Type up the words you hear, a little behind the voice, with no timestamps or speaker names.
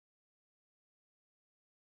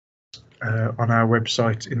on our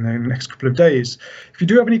website in the next couple of days. If you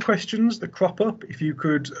do have any questions that crop up, if you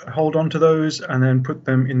could hold on to those and then put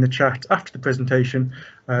them in the chat after the presentation,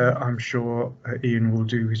 I'm sure Ian will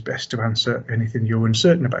do his best to answer anything you're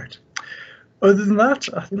uncertain about. Other than that,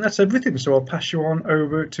 I think that's everything. So I'll pass you on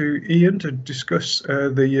over to Ian to discuss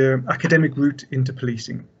the academic route into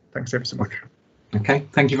policing. Thanks ever so much. Okay,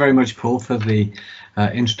 thank you very much, Paul, for the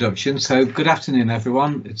introduction. So good afternoon,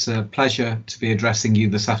 everyone. It's a pleasure to be addressing you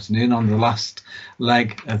this afternoon on the last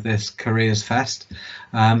leg of this Careers Fest.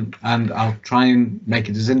 And I'll try and make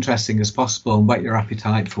it as interesting as possible and whet your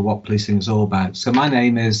appetite for what policing is all about. So my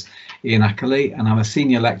name is Ian Ackerley, and I'm a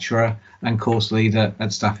senior lecturer and course leader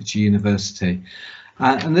at Staffordshire University.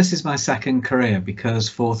 And this is my second career, because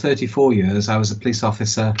for 34 years I was a police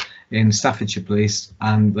officer in Staffordshire Police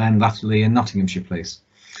and then latterly in Nottinghamshire Police.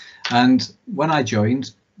 And when I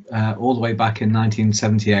joined all the way back in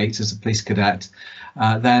 1978 as a police cadet,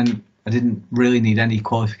 then I didn't really need any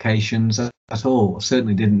qualifications at all.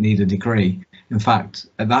 Certainly didn't need a degree. In fact,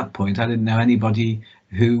 at that point I didn't know anybody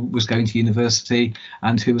who was going to university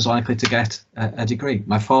and who was likely to get a degree.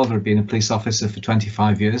 My father had been a police officer for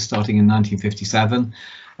 25 years, starting in 1957,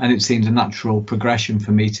 and it seemed a natural progression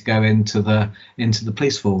for me to go into the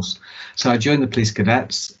police force. So I joined the police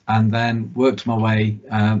cadets and then worked my way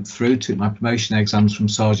through, took my promotion exams from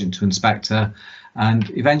sergeant to inspector, and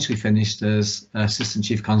eventually finished as assistant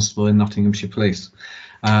chief constable in Nottinghamshire Police.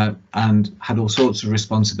 And had all sorts of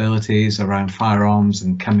responsibilities around firearms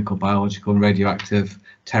and chemical, biological and radioactive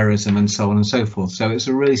terrorism and so on and so forth. So it's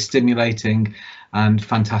a really stimulating and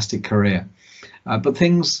fantastic career. But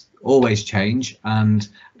things always change, and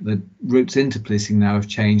the routes into policing now have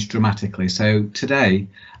changed dramatically. So today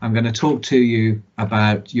I'm going to talk to you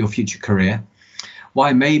about your future career,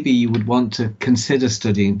 why maybe you would want to consider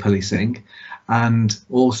studying policing, and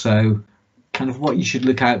also kind of what you should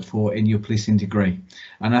look out for in your policing degree.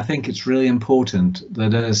 And I think it's really important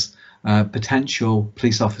that as potential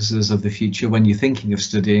police officers of the future, when you're thinking of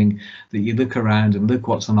studying, that you look around and look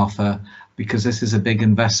what's on offer, because this is a big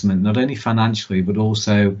investment, not only financially, but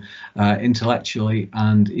also intellectually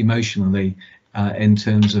and emotionally in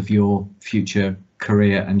terms of your future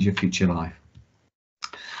career and your future life.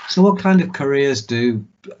 So what kind of careers do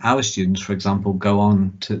our students, for example, go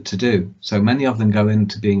on to do? So many of them go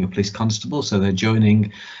into being a police constable, so they're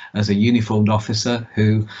joining as a uniformed officer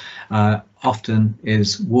who often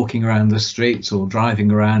is walking around the streets or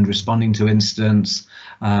driving around, responding to incidents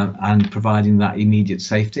and providing that immediate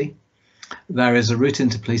safety. There is a route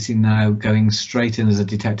into policing now going straight in as a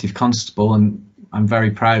detective constable, and I'm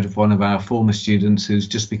very proud of one of our former students who's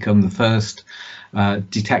just become the first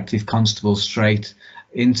detective constable straight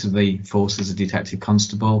into the force as a detective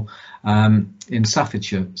constable in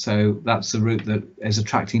Staffordshire. So that's a route that is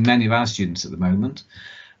attracting many of our students at the moment.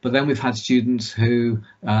 But then we've had students who,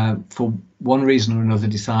 for one reason or another,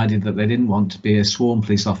 decided that they didn't want to be a sworn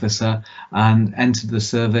police officer and entered the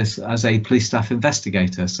service as a police staff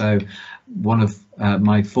investigator. So one of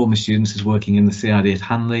my former students is working in the CID at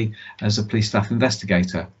Hanley as a police staff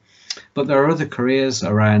investigator. But there are other careers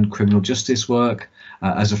around criminal justice work.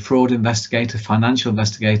 As a fraud investigator, financial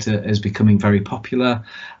investigator is becoming very popular,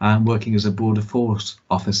 working as a border force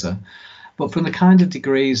officer. But from the kind of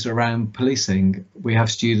degrees around policing, we have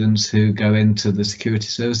students who go into the security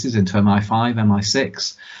services, into MI5,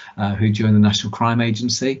 MI6, who join the National Crime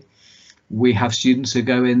Agency. We have students who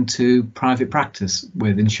go into private practice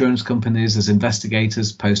with insurance companies as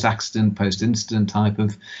investigators, post-accident, post-incident type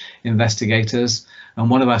of investigators. And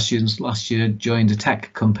one of our students last year joined a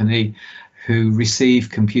tech company who receive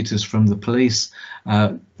computers from the police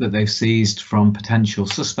that they've seized from potential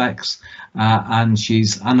suspects, and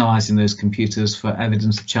she's analysing those computers for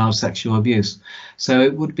evidence of child sexual abuse. So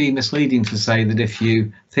it would be misleading to say that if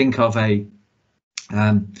you think of a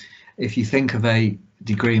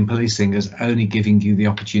degree in policing as only giving you the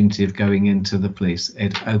opportunity of going into the police,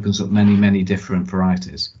 it opens up many different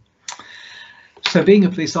varieties. So being a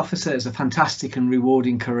police officer is a fantastic and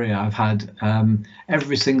rewarding career. I've had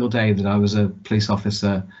every single day that I was a police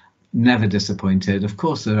officer, never disappointed. Of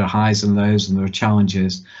course, there are highs and lows and there are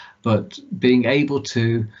challenges, but being able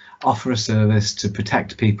to offer a service, to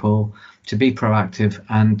protect people, to be proactive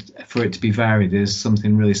and for it to be varied is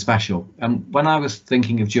something really special. And when I was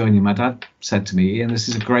thinking of joining, my dad said to me, Ian, this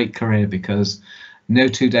is a great career because no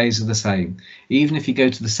 2 days are the same. Even if you go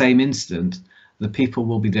to the same incident, the people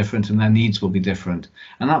will be different and their needs will be different.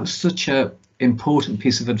 And that was such an important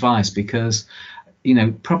piece of advice because, you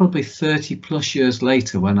know, probably 30 plus years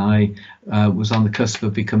later, when I was on the cusp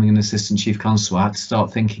of becoming an assistant chief constable, I had to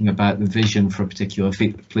start thinking about the vision for a particular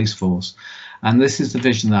police force. And this is the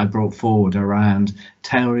vision that I brought forward around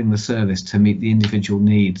tailoring the service to meet the individual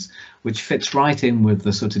needs, which fits right in with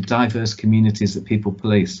the sort of diverse communities that people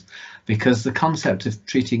police, because the concept of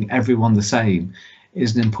treating everyone the same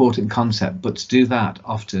is an important concept, but to do that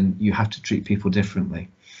often you have to treat people differently.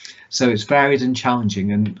 So it's varied and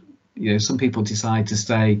challenging, and you know, some people decide to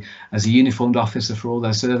stay as a uniformed officer for all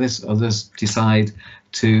their service, others decide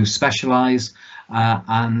to specialise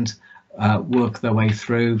and work their way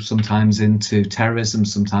through, sometimes into terrorism,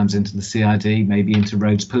 sometimes into the CID, maybe into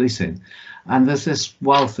roads policing. And there's this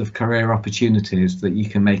wealth of career opportunities that you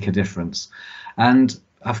can make a difference. And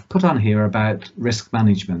I've put on here about risk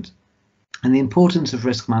management. And the importance of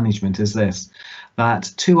risk management is this,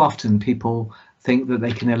 that too often people think that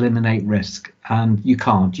they can eliminate risk, and you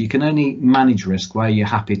can't. You can only manage risk where you're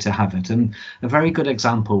happy to have it. And a very good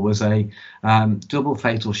example was a double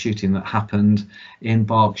fatal shooting that happened in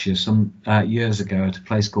Berkshire some years ago at a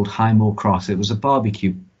place called Highmore Cross. It was a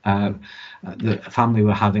barbecue the family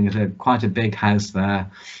were having at quite a big house there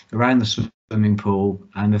around the swimming pool,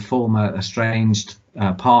 and a former estranged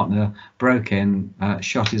partner broke in,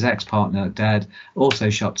 shot his ex-partner dead, also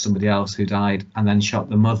shot somebody else who died, and then shot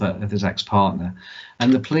the mother of his ex-partner.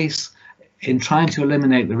 And the police, in trying to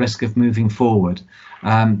eliminate the risk of moving forward,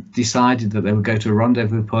 decided that they would go to a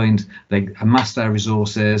rendezvous point, they amass their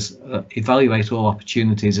resources, evaluate all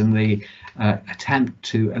opportunities in the attempt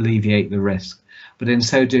to alleviate the risk, but in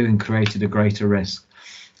so doing created a greater risk.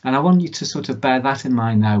 And I want you to sort of bear that in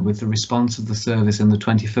mind now with the response of the service in the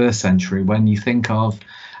 21st century, when you think of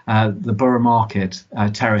the Borough Market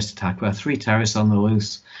terrorist attack, where 3 terrorists on the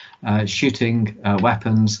loose, shooting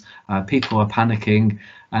weapons, people are panicking.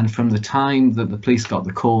 And from the time that the police got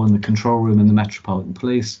the call in the control room in the Metropolitan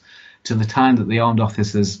Police to the time that the armed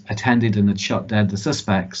officers attended and had shot dead the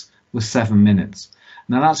suspects was 7 minutes.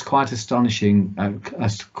 Now that's quite astonishing,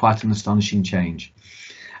 quite an astonishing change.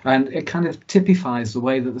 And it kind of typifies the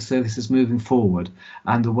way that the service is moving forward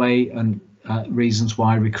and the way and reasons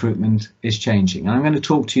why recruitment is changing. And I'm going to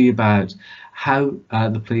talk to you about how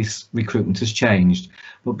the police recruitment has changed.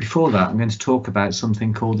 But before that, I'm going to talk about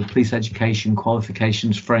something called the Police Education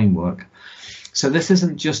Qualifications Framework. So this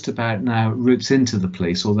isn't just about now routes into the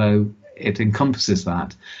police, although it encompasses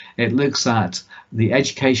that. It looks at the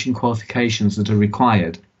education qualifications that are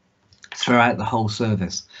required throughout the whole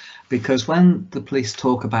service. Because when the police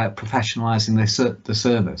talk about professionalising the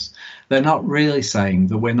service, they're not really saying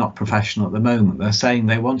that we're not professional at the moment. They're saying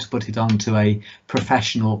they want to put it onto a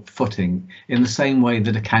professional footing in the same way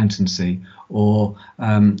that accountancy or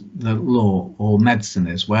the law or medicine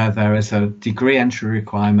is, where there is a degree entry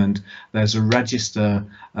requirement, there's a register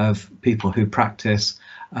of people who practice,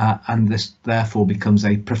 and this therefore becomes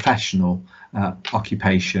a professional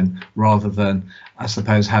occupation rather than, I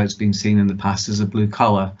suppose, how it's been seen in the past as a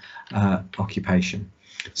blue-collar occupation.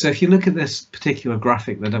 So if you look at this particular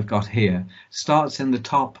graphic that I've got here, it starts in the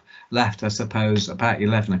top left, I suppose, about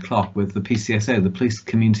 11 o'clock with the PCSO, the Police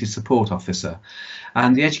Community Support Officer.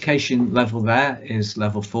 And the education level there is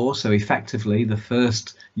level 4, so effectively the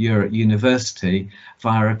first year at university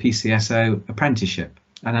via a PCSO apprenticeship.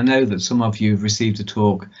 And I know that some of you have received a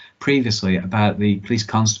talk previously about the Police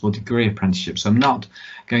Constable degree apprenticeship, so I'm not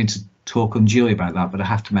going to talk unduly about that, but I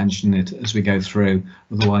have to mention it as we go through,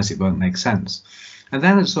 otherwise it won't make sense. And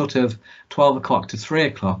then at sort of 12 o'clock to 3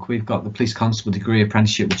 o'clock, we've got the Police Constable degree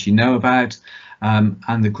apprenticeship, which you know about,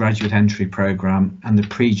 and the graduate entry programme and the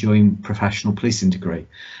pre-join professional policing degree.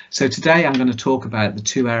 So today I'm going to talk about the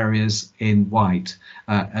 2 areas in white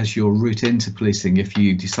as your route into policing if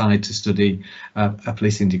you decide to study a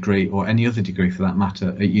policing degree or any other degree for that matter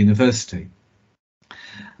at university.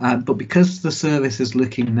 But because the service is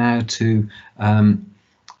looking now to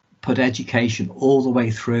put education all the way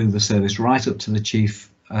through the service, right up to the chief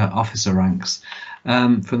officer ranks,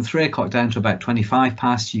 from 3 o'clock down to about 25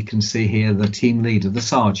 past, you can see here the team leader, the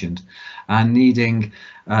sergeant, and needing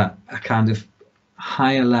a kind of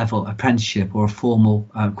higher level apprenticeship or a formal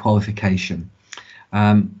qualification.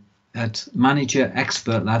 At manager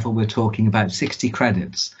expert level, we're talking about 60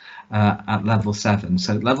 credits at level 7.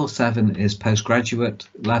 So level 7 is postgraduate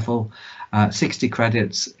level. 60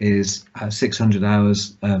 credits is 600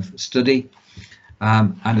 hours of study,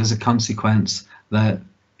 and as a consequence, the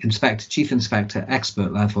chief inspector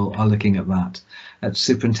expert level are looking at that. At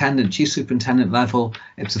superintendent, chief superintendent level,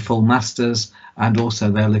 it's a full master's, and also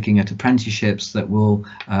they're looking at apprenticeships that will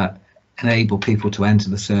enable people to enter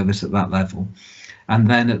the service at that level. And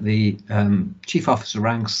then at the chief officer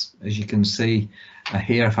ranks, as you can see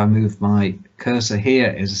here, if I move my cursor, here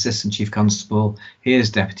is assistant chief constable, here's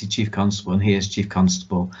deputy chief constable, and here's chief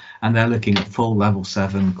constable, and they're looking at full level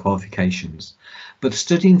 7 qualifications. But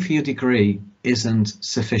studying for your degree isn't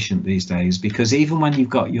sufficient these days, because even when you've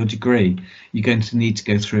got your degree, you're going to need to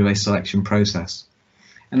go through a selection process.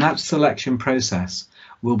 And that selection process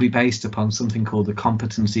will be based upon something called the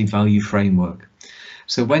competency value framework.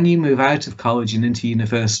 So when you move out of college and into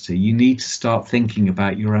university, you need to start thinking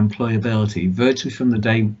about your employability virtually from the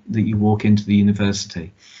day that you walk into the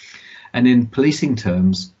university. And in policing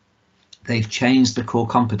terms, they've changed the core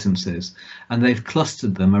competencies and they've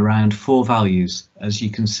clustered them around 4 values, as you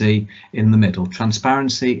can see in the middle: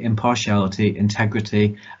 transparency, impartiality,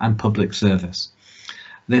 integrity, and public service.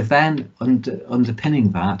 They've then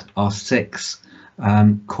underpinning that are 6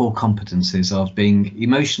 core competencies of being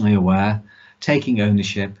emotionally aware, taking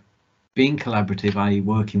ownership, being collaborative, i.e.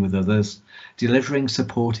 working with others, delivering,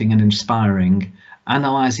 supporting and inspiring,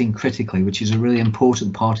 analysing critically, which is a really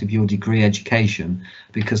important part of your degree education,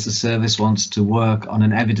 because the service wants to work on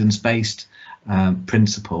an evidence-based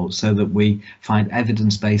principle, so that we find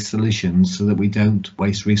evidence-based solutions, so that we don't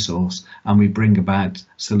waste resource and we bring about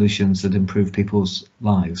solutions that improve people's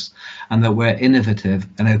lives, and that we're innovative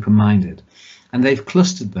and open-minded. And they've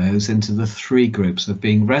clustered those into the 3 groups of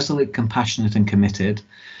being resolute, compassionate and committed,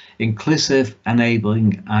 inclusive,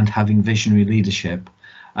 enabling and having visionary leadership,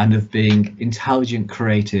 and of being intelligent,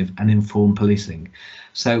 creative and informed policing.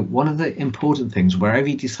 So one of the important things wherever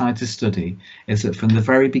you decide to study is that from the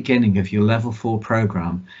very beginning of your level 4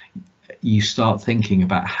 programme, you start thinking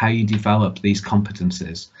about how you develop these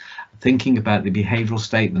competencies, thinking about the behavioural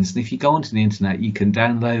statements. And if you go onto the internet, you can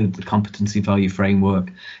download the competency value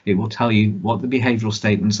framework. It will tell you what the behavioural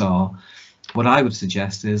statements are. What I would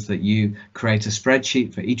suggest is that you create a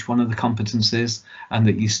spreadsheet for each one of the competencies, and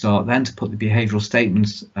that you start then to put the behavioural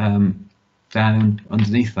statements down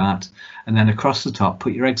underneath that, and then across the top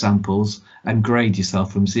put your examples and grade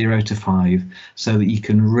yourself from 0 to 5, so that you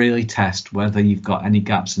can really test whether you've got any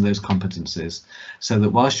gaps in those competencies, so that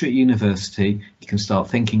whilst you're at university you can start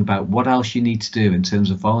thinking about what else you need to do in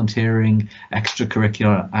terms of volunteering,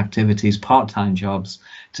 extracurricular activities, part-time jobs,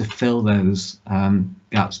 to fill those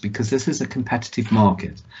gaps, because this is a competitive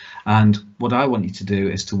market. And what I want you to do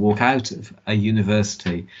is to walk out of a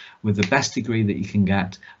university with the best degree that you can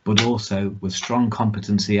get, but also with strong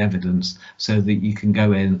competency evidence, so that you can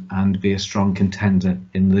go in and be a strong contender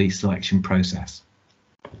in the selection process.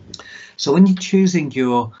 So when you're choosing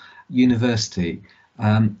your university,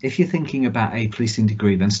 if you're thinking about a policing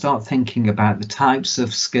degree, then start thinking about the types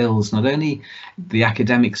of skills. Not only the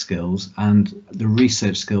academic skills and the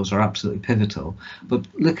research skills are absolutely pivotal, but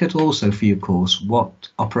look at also for your course what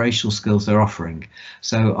operational skills they're offering.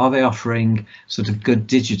 So are they offering sort of good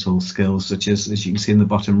digital skills, such as you can see in the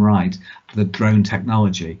bottom right, the drone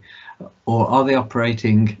technology? Or are they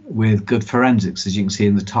operating with good forensics, as you can see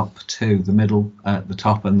in the top 2, the middle, the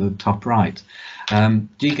top and the top right?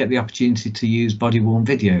 Do you get the opportunity to use body-worn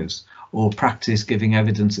videos, or practice giving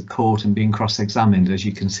evidence at court and being cross-examined, as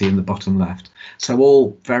you can see in the bottom left? So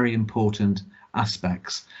all very important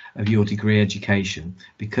aspects of your degree education,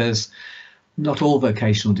 because not all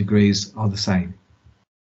vocational degrees are the same.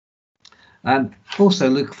 And also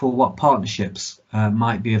look for what partnerships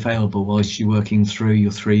might be available whilst you're working through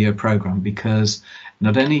your 3-year programme, because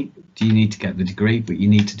not only do you need to get the degree, but you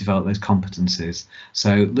need to develop those competencies.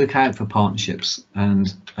 So look out for partnerships,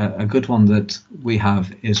 and a good one that we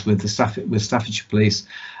have is with Staffordshire Police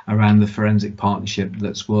around the forensic partnership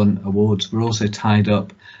that's won awards. We're also tied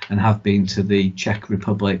up and have been to the Czech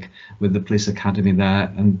Republic with the police academy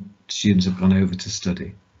there, and students have gone over to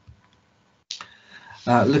study.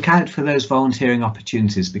 Look out for those volunteering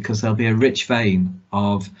opportunities, because there'll be a rich vein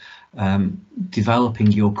of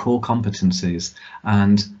developing your core competencies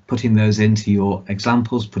and putting those into your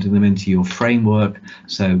examples, putting them into your framework.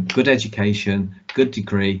 So good education, good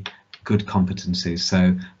degree, good competencies.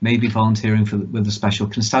 So maybe volunteering with the special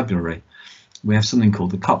constabulary. We have something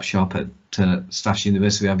called the cop shop at Staffordshire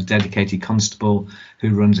University. We have a dedicated constable who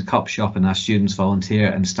runs a cop shop, and our students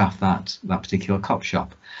volunteer and staff that particular cop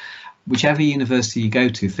shop. Whichever university you go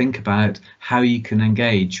to, think about how you can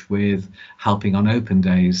engage with helping on open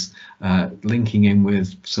days, linking in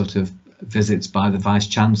with sort of visits by the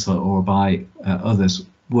Vice-Chancellor or by others,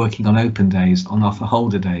 working on open days, on offer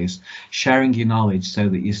holder days, sharing your knowledge so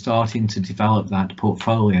that you're starting to develop that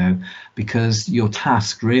portfolio, because your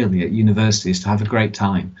task really at university is to have a great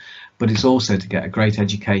time, but it's also to get a great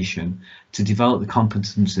education, to develop the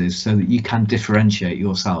competencies so that you can differentiate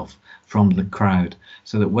yourself from the crowd,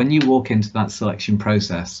 so that when you walk into that selection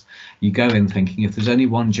process, you go in thinking, if there's only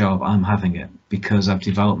one job, I'm having it because I've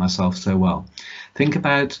developed myself so well. Think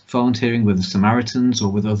about volunteering with the Samaritans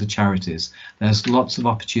or with other charities. There's lots of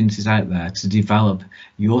opportunities out there to develop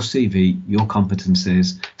your CV, your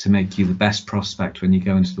competencies, to make you the best prospect when you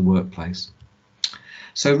go into the workplace.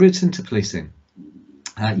 So routes into policing.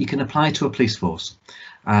 You can apply to a police force,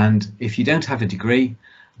 and if you don't have a degree,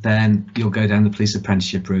 then you'll go down the police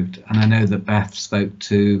apprenticeship route. And I know that Beth spoke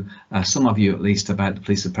to some of you at least about the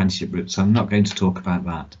police apprenticeship route, so I'm not going to talk about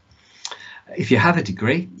that. If you have a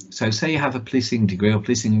degree, so say you have a policing degree or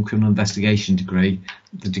policing and criminal investigation degree,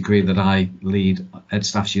 the degree that I lead at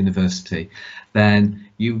Staffordshire University, then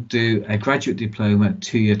you do a graduate diploma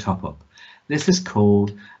 2-year top-up. This is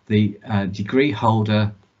called the Degree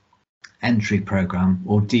Holder Entry Programme,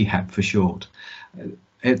 or DHEP for short.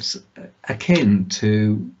 It's akin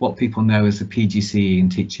to what people know as the PGCE in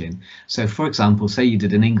teaching. So for example, say you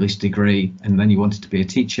did an English degree and then you wanted to be a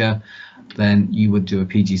teacher, then you would do a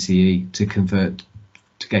PGCE to convert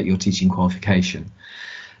to get your teaching qualification.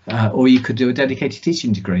 Or you could do a dedicated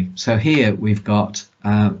teaching degree. So here we've got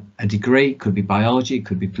a degree, it could be biology, it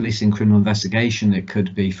could be policing, criminal investigation, it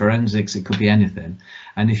could be forensics, it could be anything.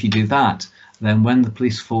 And if you do that, then when the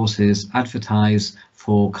police forces advertise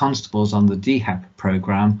for constables on the DHEP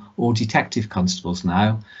programme, or detective constables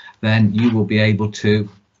now, then you will be able to,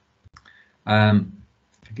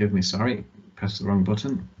 forgive me, sorry, press the wrong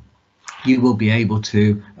button. You will be able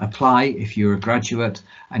to apply if you're a graduate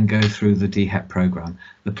and go through the DHEP programme.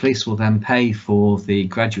 The police will then pay for the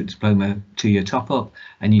graduate diploma 2-year top-up,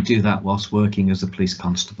 and you do that whilst working as a police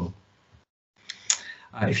constable.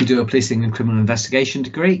 If you do a policing and criminal investigation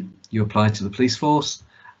degree, you apply to the police force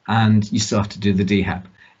and you still have to do the DHEP.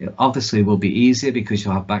 It obviously will be easier because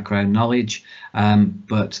you'll have background knowledge,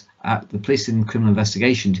 but the policing and criminal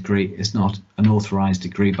investigation degree is not an authorised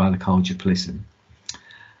degree by the College of Policing.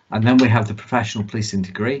 And then we have the professional policing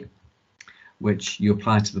degree, which you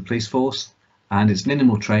apply to the police force, and it's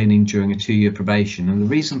minimal training during a 2-year probation. And the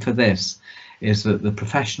reason for this is that the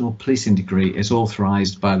professional policing degree is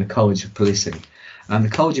authorised by the College of Policing. And the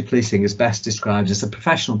College of Policing is best described as a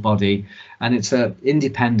professional body, and it's an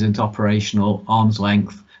independent operational arm's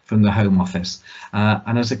length from the Home Office.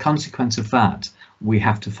 And as a consequence of that, we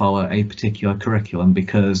have to follow a particular curriculum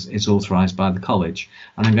because it's authorised by the college.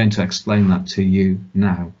 And I'm going to explain that to you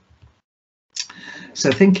now. So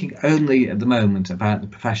thinking only at the moment about the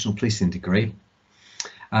professional policing degree,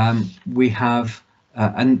 we have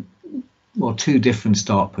two different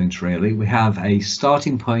start points really. We have a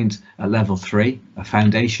starting point at level 3, a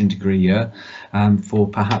foundation degree year, for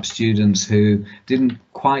perhaps students who didn't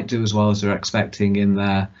quite do as well as they're expecting in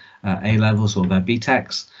their A-levels or their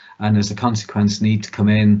BTECs, and as a consequence need to come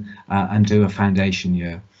in and do a foundation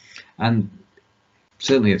year. And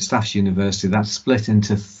certainly at Staffordshire University, that's split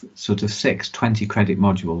into sort of 6 20-credit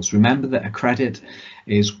modules. Remember that a credit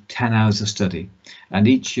is 10 hours of study, and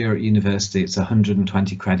each year at university it's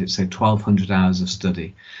 120 credits, so 1,200 hours of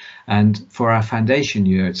study. And for our foundation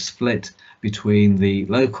year, it's split between the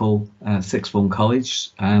local sixth form college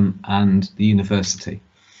and the university.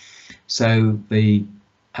 So the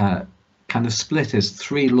kind of split is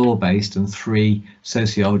 3 law-based and 3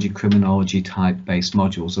 sociology, criminology type-based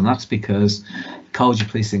modules, and that's because College of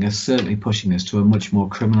Policing is certainly pushing us to a much more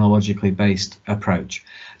criminologically based approach.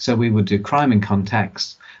 So we would do crime and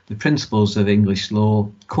context, the principles of English law,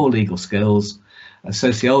 core legal skills, a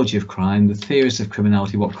sociology of crime, the theories of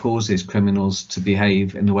criminality, what causes criminals to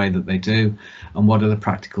behave in the way that they do, and what are the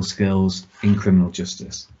practical skills in criminal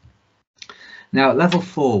justice. Now at level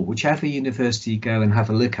 4, whichever university you go and have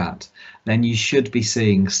a look at, then you should be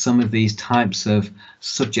seeing some of these types of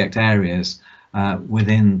subject areas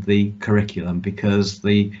within the curriculum, because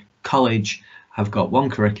the college have got one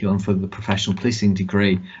curriculum for the professional policing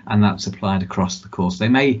degree, and that's applied across the course. They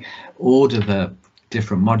may order the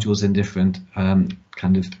different modules in different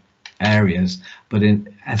kind of areas, but in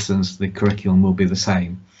essence the curriculum will be the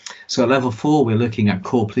same. So at level 4 we're looking at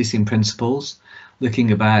core policing principles,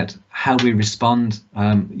 looking about how we respond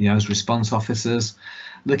as response officers,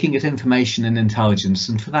 looking at information and intelligence,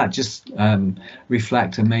 and for that just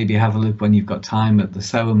reflect and maybe have a look when you've got time at the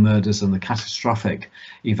Soham murders and the catastrophic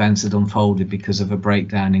events that unfolded because of a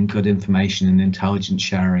breakdown in good information and intelligence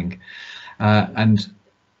sharing. And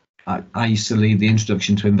I used to lead the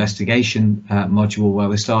introduction to investigation module, where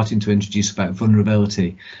we're starting to introduce about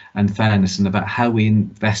vulnerability and fairness and about how we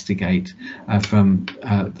investigate from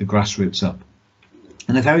the grassroots up.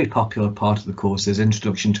 And a very popular part of the course is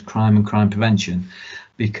Introduction to Crime and Crime Prevention.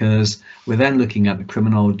 because we're then looking at the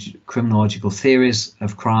criminological theories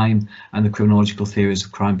of crime and the criminological theories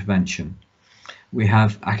of crime prevention. We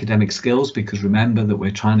have academic skills because remember that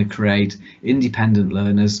we're trying to create independent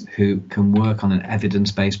learners who can work on an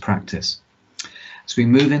evidence-based practice. As we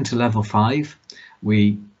move into level 5,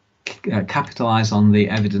 we capitalise on the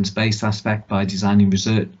evidence-based aspect by designing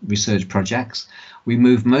research projects. We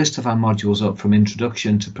move most of our modules up from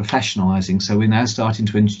introduction to professionalising, so we're now starting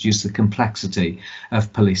to introduce the complexity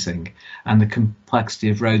of policing and the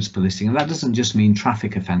complexity of roads policing. And that doesn't just mean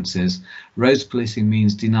traffic offences. Roads policing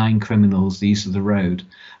means denying criminals the use of the road,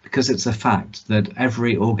 because it's a fact that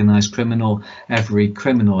every organised criminal, every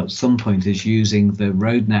criminal at some point is using the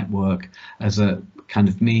road network as a kind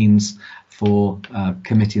of means for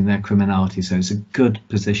committing their criminality, so it's a good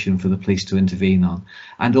position for the police to intervene on.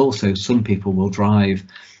 And also some people will drive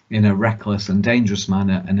in a reckless and dangerous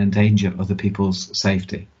manner and endanger other people's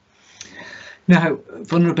safety. Now,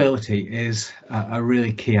 vulnerability is a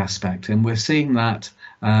really key aspect, and we're seeing that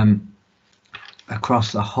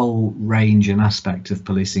across the whole range and aspect of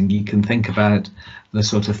policing. You can think about the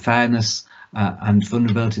sort of fairness and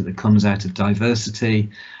vulnerability that comes out of diversity,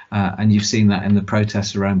 and you've seen that in the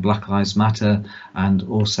protests around Black Lives Matter, and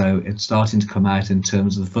also it's starting to come out in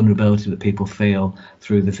terms of the vulnerability that people feel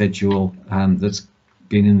through the vigil that's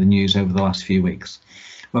been in the news over the last few weeks.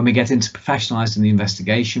 When we get into professionalising the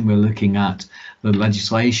investigation, we're looking at the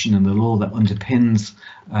legislation and the law that underpins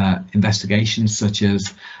investigations, such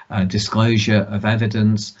as disclosure of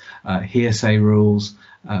evidence, hearsay rules,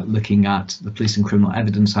 looking at the Police and Criminal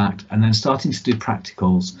Evidence Act, and then starting to do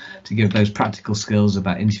practicals to give those practical skills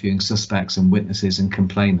about interviewing suspects and witnesses and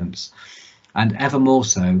complainants, and ever more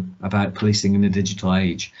so about policing in a digital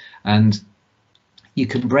age. And you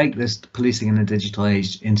can break this policing in a digital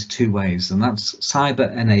age into two ways, and that's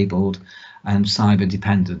cyber enabled and cyber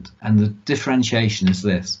dependent. And the differentiation is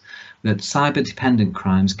this, that cyber dependent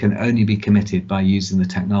crimes can only be committed by using the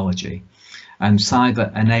technology, and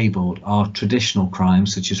cyber enabled are traditional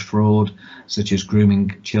crimes such as fraud, such as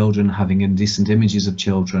grooming children, having indecent images of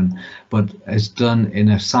children, but is done in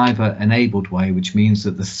a cyber enabled way, which means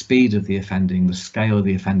that the speed of the offending, the scale of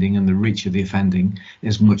the offending and the reach of the offending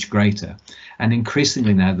is much greater. And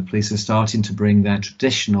increasingly now the police are starting to bring their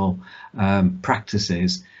traditional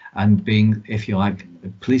practices and being, if you like,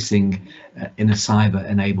 policing in a cyber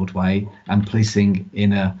enabled way and policing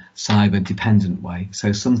in a cyber dependent way.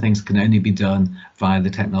 So some things can only be done via the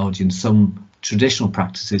technology, and some traditional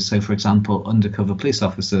practices, so for example undercover police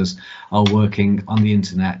officers, are working on the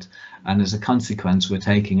internet, and as a consequence we're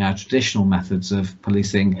taking our traditional methods of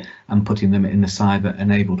policing and putting them in a cyber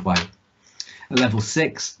enabled way. At level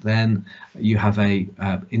 6 then you have a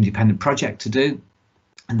independent project to do,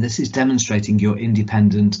 and this is demonstrating your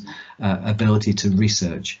independent ability to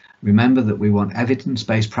research. Remember that we want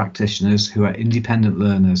evidence-based practitioners who are independent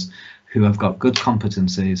learners, who have got good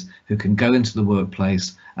competencies, who can go into the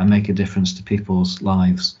workplace and make a difference to people's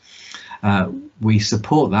lives. We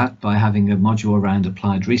support that by having a module around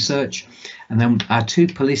applied research, and then our 2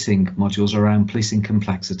 policing modules around policing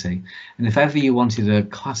complexity. And if ever you wanted a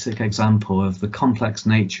classic example of the complex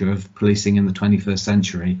nature of policing in the 21st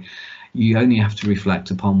century, you only have to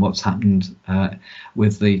reflect upon what's happened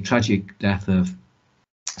with the tragic death of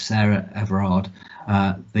Sarah Everard,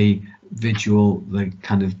 the vigil, the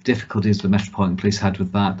kind of difficulties the Metropolitan Police had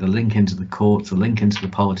with that, the link into the courts, the link into the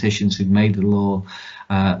politicians who'd made the law,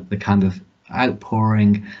 the kind of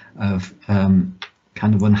outpouring of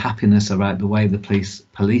kind of unhappiness about the way the police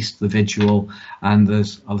policed the vigil, and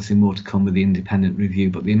there's obviously more to come with the independent review,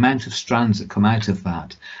 but the amount of strands that come out of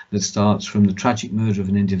that starts from the tragic murder of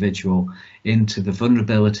an individual into the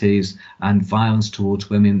vulnerabilities and violence towards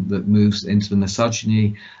women that moves into the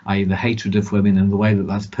misogyny, i.e. the hatred of women, and the way that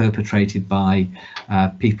that's perpetrated by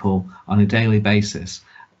people on a daily basis,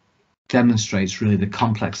 demonstrates really the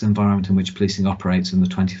complex environment in which policing operates in the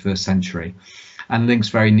 21st century, and links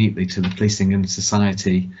very neatly to the Policing and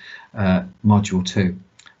Society module 2.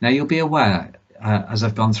 Now you'll be aware, as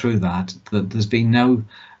I've gone through that there's been no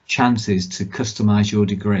chances to customise your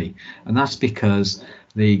degree, and that's because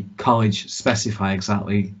the college specify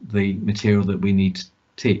exactly the material that we need to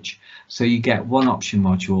teach. So you get one option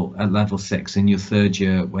module at level 6 in your 3rd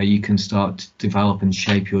year where you can start to develop and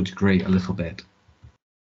shape your degree a little bit.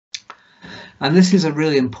 And this is a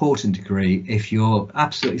really important degree if you're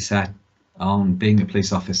absolutely set on being a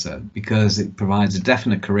police officer, because it provides a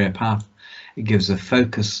definite career path, it gives a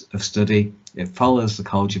focus of study, It follows the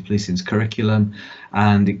College of Policing's curriculum,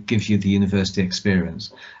 and it gives you the university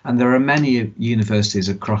experience. And there are many universities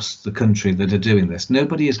across the country that are doing this.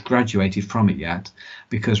 Nobody has graduated from it yet,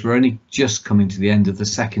 because we're only just coming to the end of the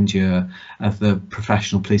second year of the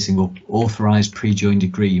professional policing or authorised pre-join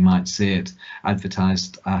degree. You might see it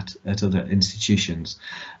advertised at other institutions.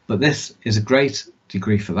 But this is a great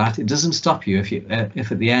degree for that. It doesn't stop you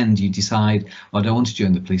if at the end you decide, well, I don't want to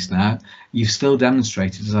join the police now. You've still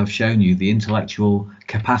demonstrated, as I've shown you, the intellectual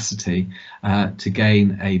capacity to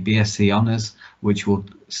gain a BSc honours, which will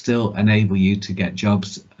still enable you to get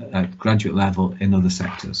jobs at graduate level in other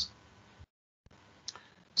sectors.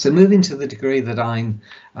 So moving to the degree that I'm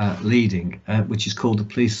leading, which is called the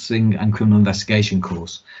Policing and Criminal Investigation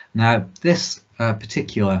course. Now, this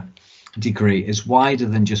particular degree is wider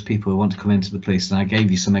than just people who want to come into the police, and I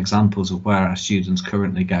gave you some examples of where our students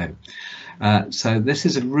currently go. So this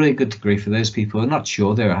is a really good degree for those people who are not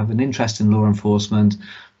sure. They have an interest in law enforcement,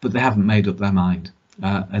 but they haven't made up their mind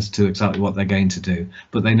as to exactly what they're going to do,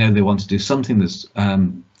 but they know they want to do something that's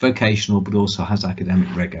vocational but also has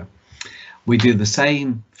academic rigour. We do the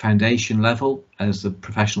same foundation level as the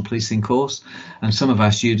professional policing course, and some of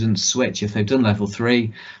our students switch. If they've done level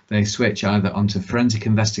 3, they switch either onto forensic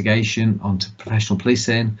investigation, onto professional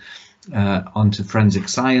policing, onto forensic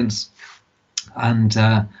science, and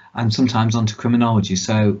sometimes onto criminology.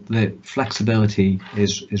 So the flexibility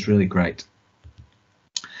is really great.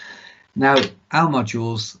 Now, our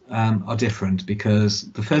modules are different,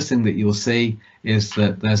 because the first thing that you'll see is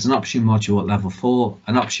that there's an option module at level 4,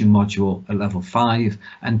 an option module at level 5,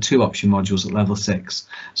 and 2 option modules at level 6.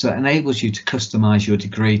 So it enables you to customise your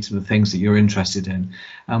degree to the things that you're interested in.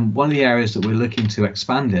 And one of the areas that we're looking to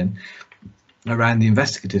expand in around the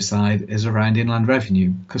investigative side is around inland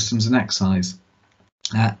revenue, customs and excise.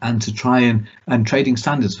 And to try and trading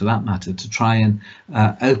standards for that matter, to try and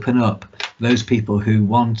open up those people who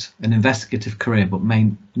want an investigative career but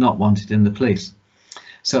may not want it in the police.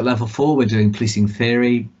 So at level 4 we're doing policing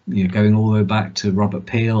theory, going all the way back to Robert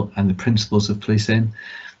Peel and the principles of policing,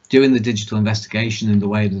 doing the digital investigation in the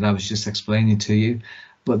way that I was just explaining to you.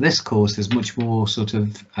 But this course is much more sort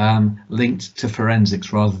of linked to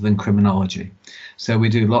forensics rather than criminology. So we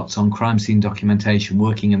do lots on crime scene documentation,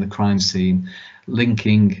 working in the crime scene,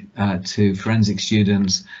 linking to forensic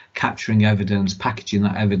students, capturing evidence, packaging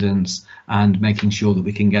that evidence, and making sure that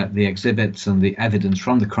we can get the exhibits and the evidence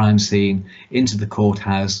from the crime scene into the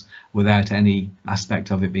courthouse without any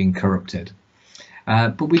aspect of it being corrupted.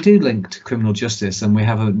 But we do link to criminal justice, and we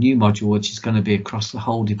have a new module which is going to be across the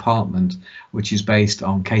whole department, which is based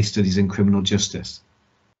on case studies in criminal justice.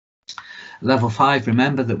 Level 5,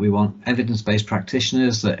 remember that we want evidence-based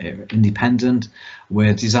practitioners that are independent.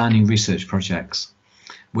 We're designing research projects.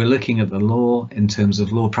 We're looking at the law in terms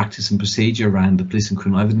of law, practice and procedure around the Police and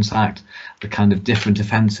Criminal Evidence Act, the kind of different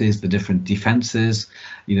offences, the different defences,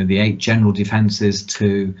 the 8 general defences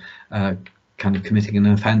to kind of committing an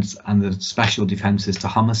offence, and the special defences to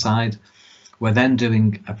homicide. We're then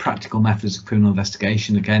doing a practical methods of criminal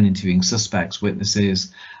investigation, again interviewing suspects,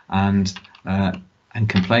 witnesses and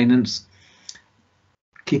complainants.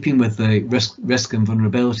 Keeping with the risk and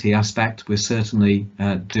vulnerability aspect, we're certainly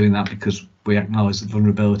doing that because we acknowledge that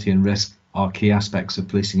vulnerability and risk are key aspects of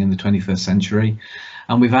policing in the 21st century.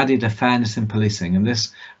 And we've added a fairness in policing, and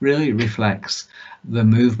this really reflects the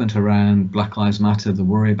movement around Black Lives Matter, the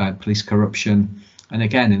worry about police corruption, and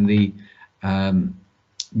again in the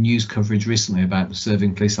news coverage recently about the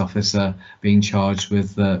serving police officer being charged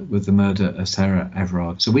with the murder of Sarah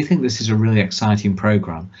Everard. So we think this is a really exciting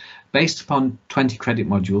programme based upon 20 credit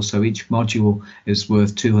modules, so each module is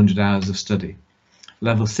worth 200 hours of study.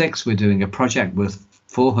 Level 6, we're doing a project worth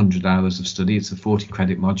 400 hours of study. It's a 40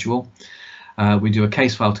 credit module. We do a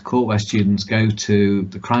case file to court where students go to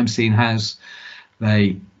the crime scene house.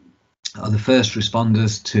 They are the first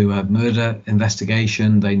responders to a murder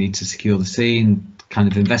investigation. They need to secure the scene, kind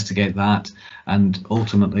of investigate that, and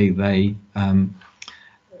ultimately they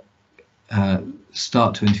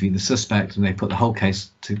start to interview the suspect, and they put the whole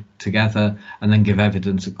case together and then give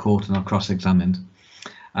evidence at court and are cross-examined.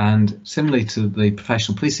 And similarly to the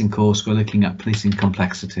professional policing course, we're looking at policing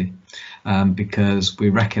complexity because we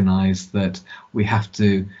recognise that we have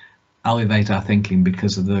to elevate our thinking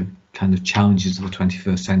because of the kind of challenges of the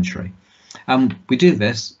 21st century. We do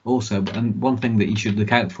this also, and one thing that you should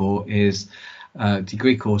look out for is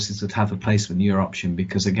degree courses that have a placement year option,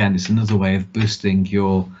 because again it's another way of boosting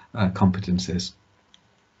your competencies.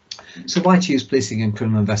 So why choose policing and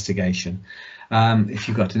criminal investigation? If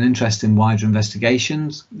you've got an interest in wider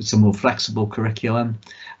investigations, it's a more flexible curriculum,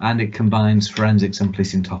 and it combines forensics and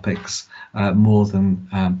policing topics more than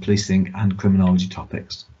policing and criminology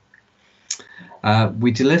topics.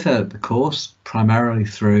 We deliver the course primarily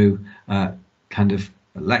through kind of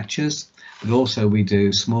lectures, but also we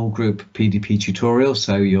do small group PDP tutorials.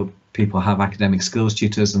 So people have academic skills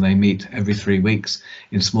tutors and they meet every 3 weeks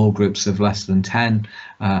in small groups of less than 10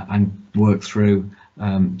 and work through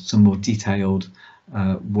some more detailed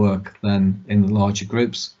work than in the larger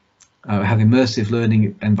groups. We have immersive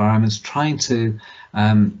learning environments, trying to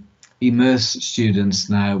immerse students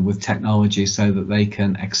now with technology so that they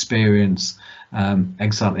can experience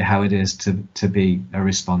exactly how it is to be a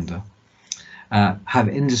responder. Have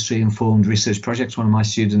industry-informed research projects. One of my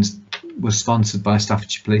students was sponsored by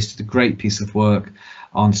Staffordshire Police, did a great piece of work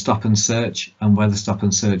on stop and search and whether stop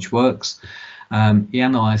and search works. He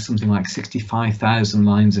analysed something like 65,000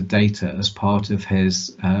 lines of data as part of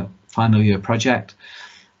his final year project,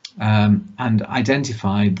 and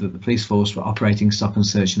identified that the police force were operating stop and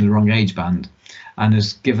search in the wrong age band, and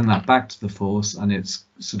has given that back to the force, and it's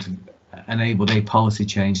sort of enabled a policy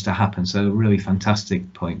change to happen. So a really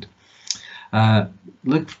fantastic point.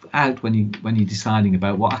 Look out when you're deciding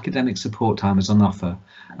about what academic support time is on offer,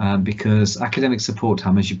 because academic support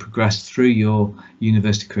time as you progress through your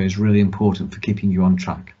university career is really important for keeping you on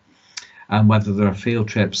track. And whether there are field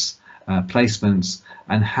trips, placements,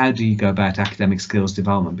 and how do you go about academic skills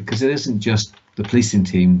development, because it isn't just the policing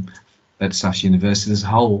team at Staffordshire University. There's a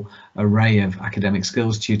whole array of academic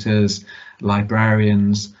skills tutors,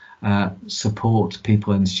 librarians, support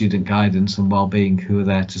people in student guidance and wellbeing who are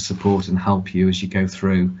there to support and help you as you go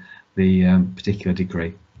through the particular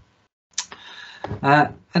degree.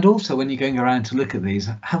 And also when you're going around to look at these,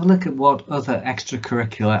 have a look at what other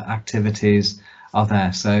extracurricular activities are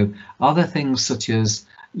there. So are there things such as,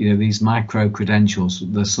 you know, these micro credentials,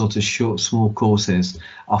 the sort of short, small courses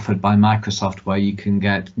offered by Microsoft where you can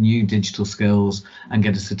get new digital skills and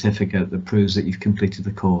get a certificate that proves that you've completed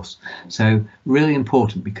the course. So really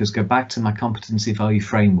important, because go back to my competency value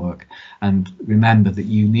framework and remember that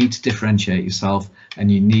you need to differentiate yourself and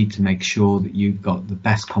you need to make sure that you've got the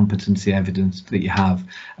best competency evidence that you have,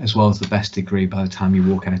 as well as the best degree by the time you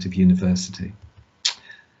walk out of university.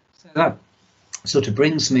 So that sort of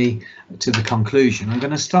brings me to the conclusion. I'm going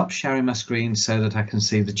to stop sharing my screen so that I can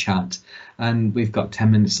see the chat, and we've got 10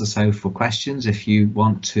 minutes or so for questions if you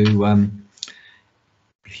want to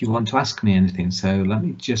ask me anything. So let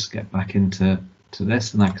me just get back into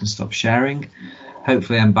this and I can stop sharing.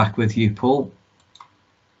 Hopefully I'm back with you, Paul.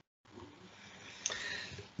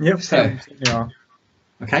 Yep. So yeah.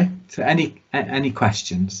 Okay, so any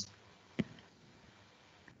questions?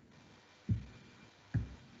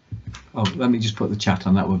 Oh, let me just put the chat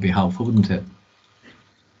on, that would be helpful, wouldn't it?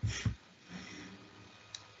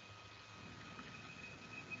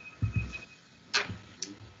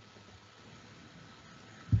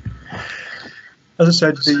 As I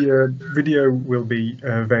said, the video will be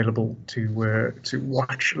available to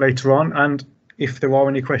watch later on, and if there are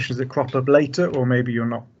any questions that crop up later, or maybe you're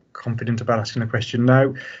not confident about asking a question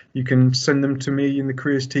now, you can send them to me in the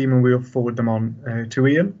careers team and we'll forward them on to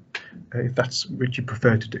Ian, if that's what you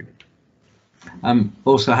prefer to do. I'm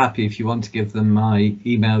also happy if you want to give them my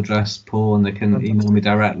email address, Paul, and they can email me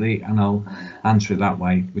directly and I'll answer it that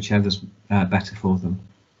way, whichever's better for them.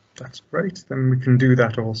 That's great, then we can do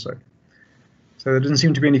that also. So there doesn't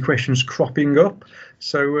seem to be any questions cropping up.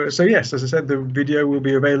 So yes, as I said, the video will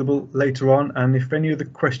be available later on, and if any of the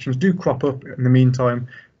questions do crop up in the meantime,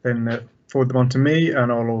 then forward them on to me,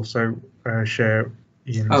 and I'll also share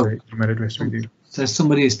Ian's email address with you. So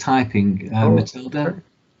somebody is typing, Matilda.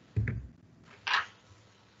 Okay.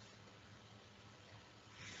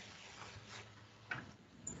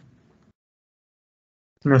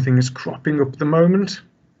 Nothing is cropping up at the moment.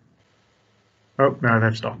 Oh, no,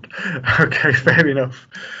 they've stopped. Okay, fair enough.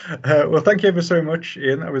 Well, thank you ever so much,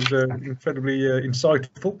 Ian. That was incredibly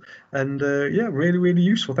insightful and yeah, really, really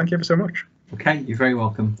useful. Thank you ever so much. Okay, you're very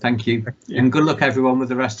welcome. Thank you. Thank you. And good luck, everyone, with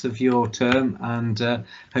the rest of your term, and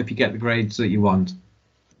hope you get the grades that you want.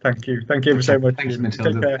 Thank you. Thank you ever so much. Thank you,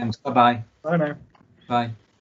 Matilda. Thanks. Bye-bye. Bye now. Bye.